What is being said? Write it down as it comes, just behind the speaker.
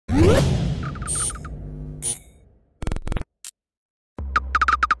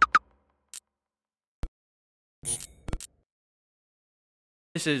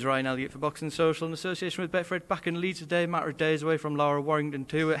This is Ryan Elliott for Boxing Social in association with Betfred. Back in Leeds today, a matter of days away from Josh Warrington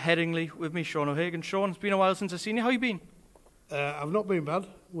 2 at Headingley. With me, Sean O'Hagan. Sean, it's been a while since I've seen you. How you been? I've not been bad.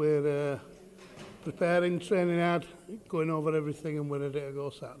 We're preparing, training hard, going over everything, and we're ready to go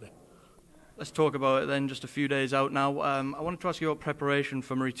Saturday. Let's talk about it then, just a few days out now. I wanted to ask you about preparation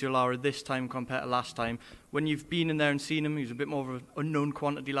for Mauricio Lara this time compared to last time. When you've been in there and seen him, he was a bit more of an unknown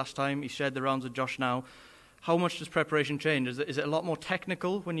quantity last time. He shared the rounds with Josh now. How much does preparation change? Is it a lot more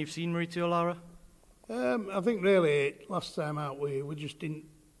technical when you've seen Mauricio Lara? I think really last time out we just didn't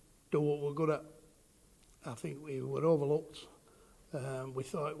do what we're good at. I think we were overlooked. We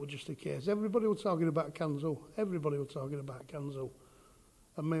thought it was just a case. Everybody was talking about Kanzo.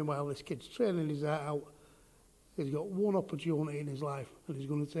 And meanwhile, this kid's training his heart out. He's got one opportunity in his life, and he's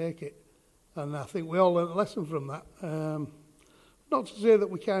going to take it. And I think we all learned a lesson from that. Not to say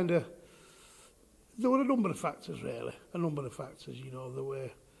that we there were a number of factors, really. You know, there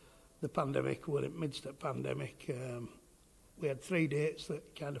were the pandemic, we're in the midst of the pandemic. We had 3 dates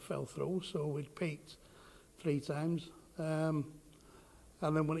that kind of fell through, so we'd peaked 3 times. And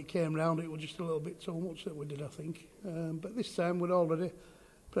then when it came round, it was just a little bit too much that we did, I think. But this time, we're all ready.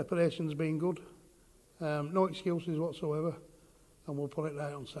 Preparation's been good. No excuses whatsoever. And we'll put it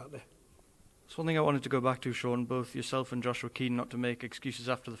right on Saturday. That's one thing I wanted to go back to, Sean. Both yourself and Josh were keen not to make excuses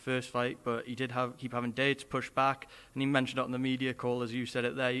after the first fight, but he did keep having dates pushed back, and he mentioned it on the media call, as you said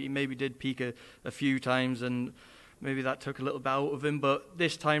it there. He maybe did peak a few times, and maybe that took a little bit out of him. But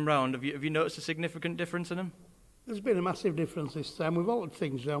this time round, have you noticed a significant difference in him? There's been a massive difference this time. We've altered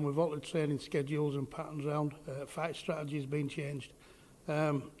things down. We've altered training schedules and patterns around. Fight strategy has been changed.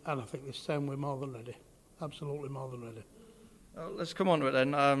 And I think this time we're more than ready. Absolutely more than ready. Let's come on to it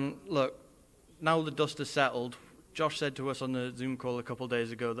then. Look, now the dust has settled. Josh said to us on the Zoom call a couple of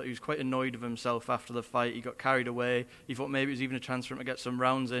days ago that he was quite annoyed with himself after the fight. He got carried away. He thought maybe it was even a chance for him to get some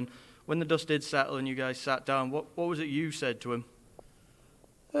rounds in. When the dust did settle and you guys sat down, what was it you said to him?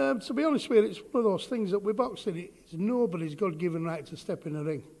 To be honest with you, it's one of those things that we're boxing. It's nobody's God-given right to step in the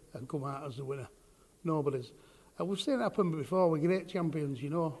ring and come out as the winner. Nobody's. And we've seen it happen before with great champions,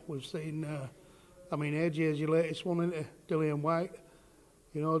 you know. We've seen, AJ is your latest one, isn't it? Dillian White.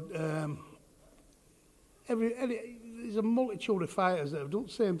 You know, there's a multitude of fighters that have done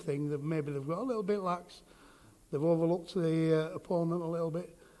the same thing. Maybe they've got a little bit lax. They've overlooked the opponent a little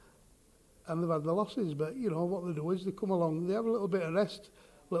bit. And they've had the losses. But, you know, what they do is they come along, they have a little bit of rest,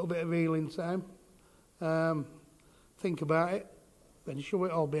 a little bit of healing time, think about it, then shove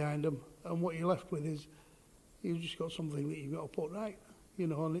it all behind them, and what you're left with is you've just got something that you've got to put right, you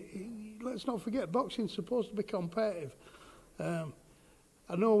know. And let's not forget, boxing's supposed to be competitive.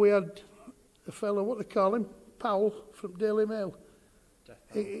 I know we had a fellow, what they call him, Powell from Daily Mail.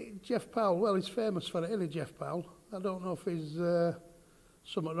 Jeff Powell. Well, he's famous for it, isn't he, Jeff Powell? I don't know if he's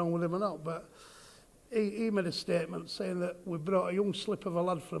something wrong with him or not, but he made a statement saying that we brought a young slip of a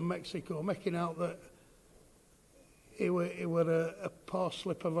lad from Mexico, making out that he were a poor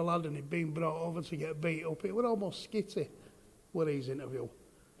slip of a lad and he'd been brought over to get beat up. It were almost skitty, were his interview.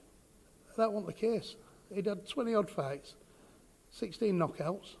 That wasn't the case. He'd had 20-odd fights, 16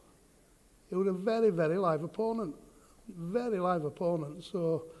 knockouts. He was a very, very live opponent. Very live opponent.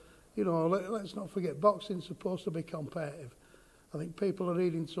 So, you know, let's not forget, boxing's supposed to be competitive. I think people are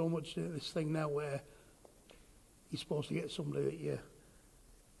reading so much into this thing now where you're supposed to get somebody that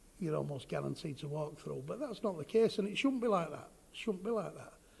you're almost guaranteed to walk through. But that's not the case, and it shouldn't be like that.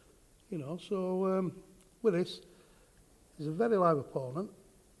 You know, so with this, he's a very live opponent.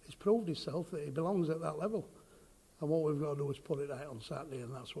 He's proved himself that he belongs at that level. And what we've got to do is put it right on Saturday,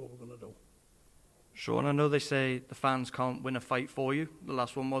 and that's what we're going to do. Sean, I know they say the fans can't win a fight for you. The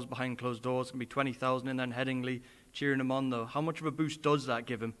last one was behind closed doors. It's going to be 20,000 in there in Headingley cheering him on, though. How much of a boost does that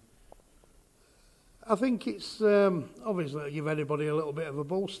give him? I think it's obviously give anybody a little bit of a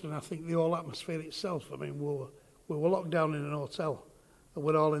boost, and I think the whole atmosphere itself. I mean, we were locked down in an hotel, and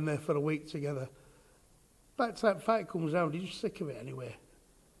we're all in there for a week together. By the time the fight comes round, you're just sick of it anyway.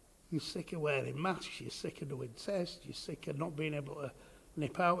 You're sick of wearing masks, you're sick of doing tests, you're sick of not being able to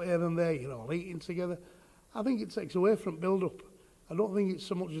nip out here and there, you're all eating together. I think it takes away from build-up. I don't think it's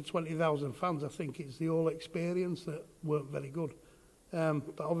so much the 20,000 fans, I think it's the whole experience that weren't very good.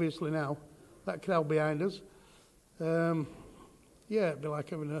 But obviously now, that crowd behind us, it'd be like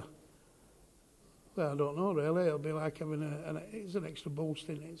having I don't know really, it'll be like having it's an extra boost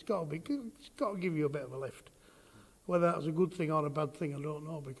in it. It's got to give you a bit of a lift. Whether that's a good thing or a bad thing, I don't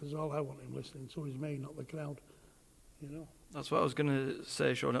know, because all I want him listening to is me, not the crowd, you know. That's what I was going to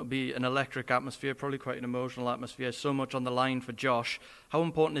say, Sean. It'll be an electric atmosphere, probably quite an emotional atmosphere. So much on the line for Josh. How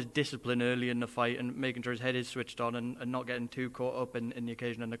important is discipline early in the fight and making sure his head is switched on and not getting too caught up in the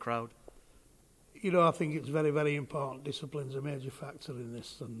occasion and the crowd? You know, I think it's very, very important. Discipline's a major factor in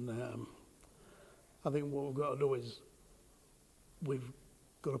this, and I think what we've got to do is we've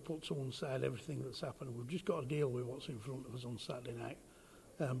got to put to one side everything that's happened. We've just got to deal with what's in front of us on Saturday night.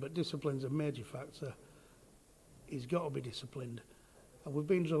 But discipline's a major factor. He's got to be disciplined. And we've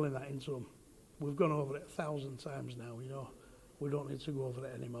been drilling that into him. We've gone over it 1,000 times now, you know. We don't need to go over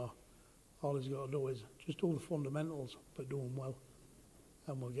it anymore. All he's got to do is just do the fundamentals, but do them well.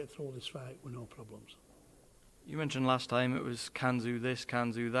 And we'll get through this fight with no problems. You mentioned last time it was can do this,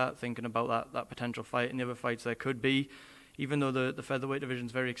 can do that, thinking about that potential fight and the other fights there could be. Even though the featherweight division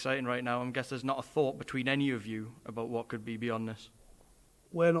is very exciting right now, I guess there's not a thought between any of you about what could be beyond this.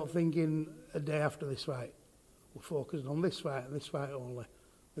 We're not thinking a day after this fight. We're focused on this fight and this fight only,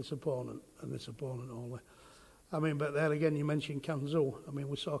 this opponent and this opponent only. I mean, but there again, you mentioned Kanzo. I mean,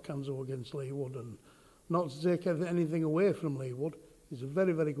 we saw Kanzo against Lee Wood, and not to take anything away from Lee Wood, he's a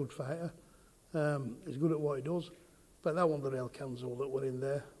very, very good fighter. He's good at what he does, but that wasn't the real Kanzo that were in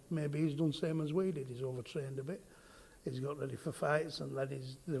there. Maybe he's done the same as we did. He's overtrained a bit. He's got ready for fights, and then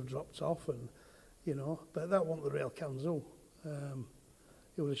they've dropped off, and you know. But that wasn't the real Kanzo.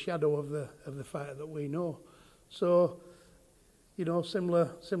 It was a shadow of the fighter that we know. So, you know,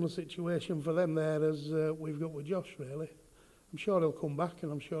 similar situation for them there as we've got with Josh, really. I'm sure he'll come back,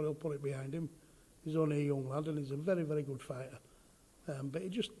 and I'm sure he'll put it behind him. He's only a young lad, and he's a very, very good fighter. But he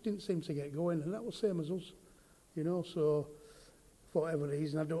just didn't seem to get going, and that was the same as us, you know. So, for whatever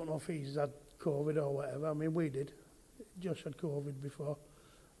reason, I don't know if he's had COVID or whatever. I mean, we did. Josh had COVID before.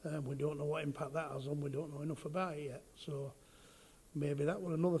 We don't know what impact that has on. We don't know enough about it yet. So, maybe that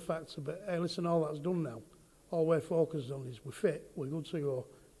was another factor. But, hey, listen, all that's done now. All we're focused on is we're fit, we're good to go.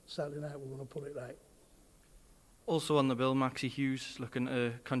 Saturday night, we're going to put it right. Also on the bill, Maxi Hughes looking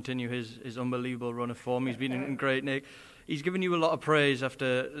to continue his unbelievable run of form. He's been in great nick. He's given you a lot of praise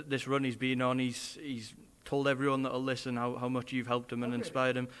after this run he's been on. He's told everyone that'll listen how much you've helped him and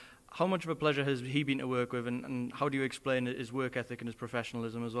inspired him. How much of a pleasure has he been to work with, and how do you explain his work ethic and his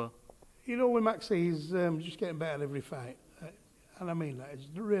professionalism as well? You know, with Maxi, he's just getting better every fight. And I mean that. He's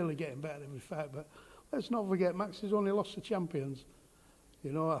really getting better every fight. But let's not forget, Maxi's only lost to champions.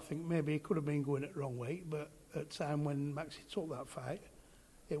 You know, I think maybe he could have been going at the wrong weight, but at the time when Maxi took that fight,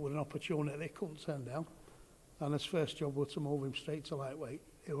 it was an opportunity they couldn't turn down. And his first job was to move him straight to lightweight.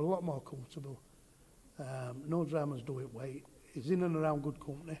 It was a lot more comfortable. No dramas doing weight. He's in and around good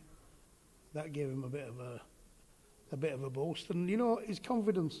company. That gave him a bit of a boost. And you know, his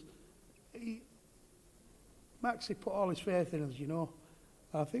confidence. Maxi put all his faith in us. You know,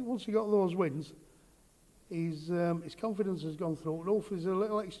 I think once he got those wins, his confidence has gone through the roof. There's a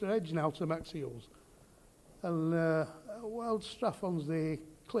little extra edge now to Maxi Hughes. And while Straffon's the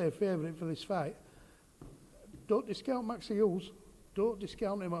clear favourite for this fight, don't discount Maxi Hughes. Don't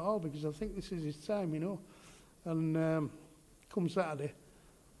discount him at all, because I think this is his time, you know. And come Saturday,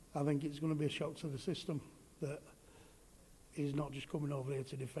 I think it's going to be a shock to the system that he's not just coming over here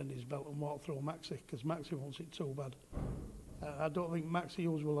to defend his belt and walk through Maxi, because Maxi wants it too bad. I don't think Maxi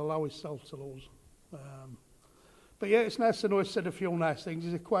Hughes will allow himself to lose. But yeah, it's nice to know he's said a few nice things.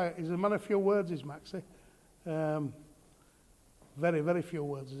 He's a man of few words, is Maxi. Very, very few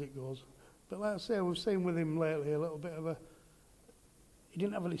words as it goes. But like I say, we've seen with him lately a little bit of he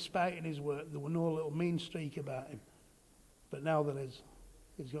didn't have any spite in his work. There was no little mean streak about him. But now there is.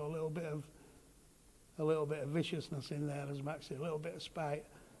 He's got a little bit of viciousness in there as Maxi, a little bit of spite.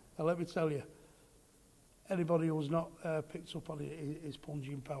 And let me tell you, anybody who's not picked up on his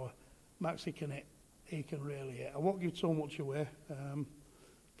punching power, Maxi can hit. He can really hit. I won't give too much away,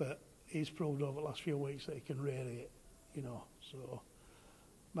 but he's proved over the last few weeks that he can really hit, you know. So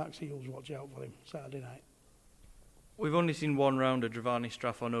Maxi Hughes, watch out for him Saturday night. We've only seen one round of Giovanni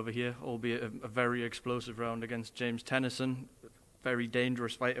Straffon over here, albeit a very explosive round against James Tennyson. Very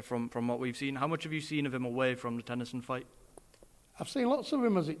dangerous fighter from what we've seen. How much have you seen of him away from the Tennyson fight? I've seen lots of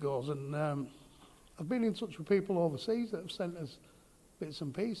him as it goes, and I've been in touch with people overseas that have sent us bits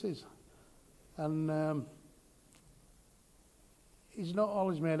and pieces. And he's not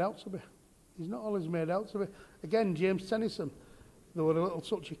always made out to be. He's not always made out to be. Again, James Tennyson, there were a little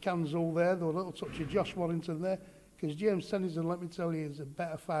touch of Kanzo there, there were a little touch of Josh Warrington there, because James Tennyson, let me tell you, is a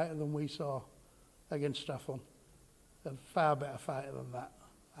better fighter than we saw against Straffon. A far better fighter than that.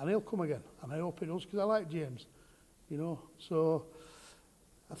 And he'll come again, and I hope he does, because I like James, you know. So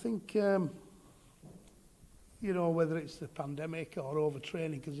I think, you know, whether it's the pandemic or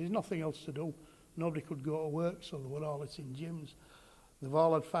overtraining, because there's nothing else to do, nobody could go to work, so they were all in gyms. They've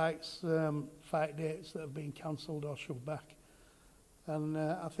all had fights, fight dates that have been cancelled or shoved back. And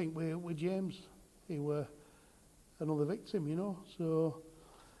I think with James, he were another victim, you know. So,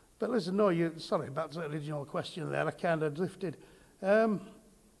 but listen, no, sorry, back to the original question there. I kind of drifted. Now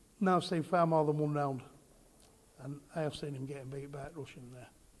I've seen far more than one round, and I have seen him getting beat by a Russian there.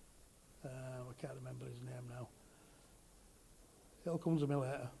 I can't remember his name now. It'll come to me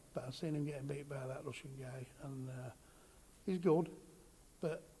later, but I've seen him getting beat by that Russian guy, and he's good,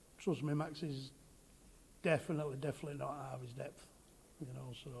 but trust me, Max is definitely not out of his depth, you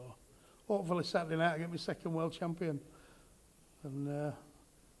know. So hopefully Saturday night I get my second world champion, and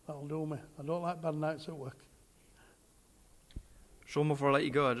that'll do me. I don't like bad nights at work. Sean, before I let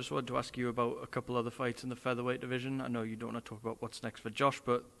you go, I just wanted to ask you about a couple other fights in the featherweight division. I know you don't want to talk about what's next for Josh,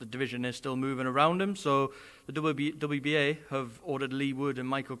 but the division is still moving around him. So the WBA have ordered Lee Wood and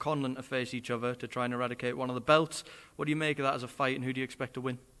Michael Conlan to face each other to try and eradicate one of the belts. What do you make of that as a fight, and who do you expect to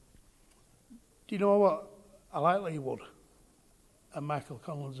win? Do you know what? I like Lee Wood, and Michael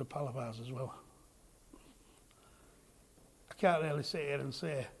Conlan's a pal of ours as well. I can't really sit here and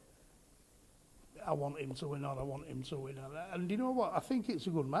say I want him to win or I want him to win. And you know what? I think it's a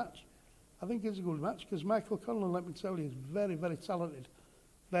good match. I think it's a good match because Michael Conlan, let me tell you, is very, very talented.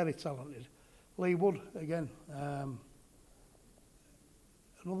 Very talented. Lee Wood, again,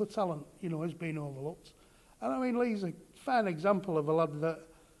 another talent, you know, has been overlooked. And I mean, Lee's a fine example of a lad that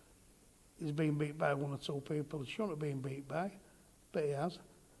is being beat by one or two people he shouldn't have been beat by, but he has.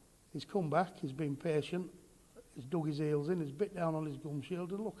 He's come back, he's been patient, he's dug his heels in, he's bit down on his gum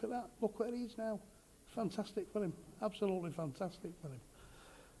shield, and look at that, look where he is now. Fantastic for him, absolutely fantastic for him.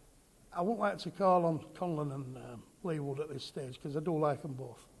 I wouldn't like to call on Conlan and Lee Wood at this stage because I do like them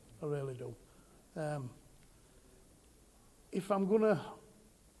both, I really do. If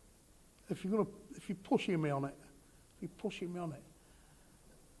you're pushing me on it,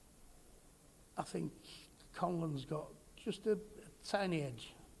 I think Conlan's got just a tiny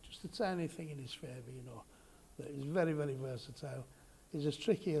edge, just a tiny thing in his favour, you know, that he's very, very versatile. He's as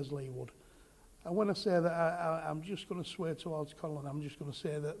tricky as Lee Wood. And when I say that I'm just going to swear towards Conlan, I'm just going to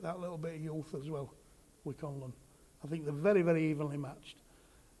say that little bit of youth as well with Conlan. I think they're very, very evenly matched.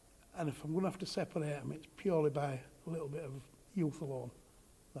 And if I'm going to have to separate them, it's purely by a little bit of youth alone.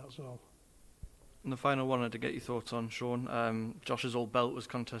 That's all. And the final one I had to get your thoughts on, Sean. Josh's old belt was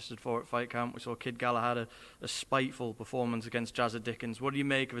contested for at fight camp. We saw Kid Galahad had a spiteful performance against Jazza Dickens. What do you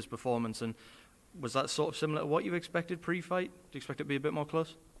make of his performance? And was that sort of similar to what you expected pre-fight? Do you expect it to be a bit more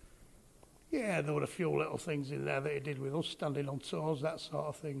close? Yeah, there were a few little things in there that he did with us, standing on toes, that sort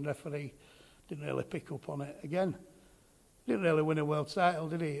of thing. Referee didn't really pick up on it. Again, didn't really win a world title,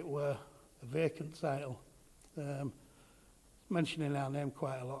 did he? It were a vacant title. Mentioning our name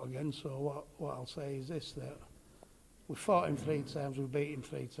quite a lot again, so what I'll say is this, that we fought him 3 times, we beat him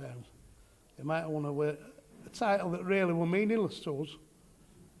 3 times. He might have won a title that really were meaningless to us.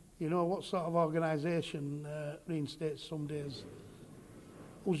 You know, what sort of organisation reinstates some days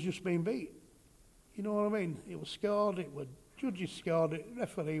us just being beat? You know what I mean? It was scored, it were judges scored it,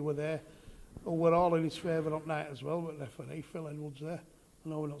 referee were there, who were all in his favour up night as well, but referee, Phil Edwards there. I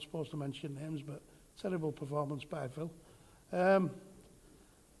know we're not supposed to mention names, but terrible performance by Phil.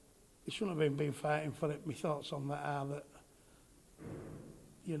 He shouldn't have been fighting for it. My thoughts on that are that,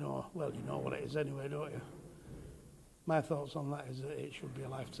 you know, well, you know what it is anyway, don't you? My thoughts on that is that it should be a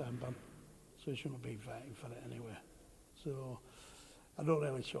lifetime ban, so he shouldn't have been fighting for it anyway. So I don't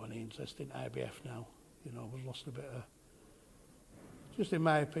really show any interest in IBF now. You know, we've lost a bit of, just in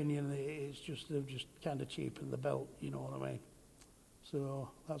my opinion, it's just, they've just kind of cheapened the belt, you know what I mean?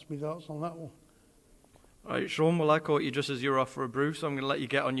 So that's my thoughts on that one. All right, Sean, well, I caught you just as you were off for a brew, so I'm going to let you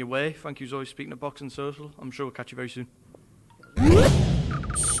get on your way. Thank you as always for speaking to Boxing Social. I'm sure we'll catch you very soon.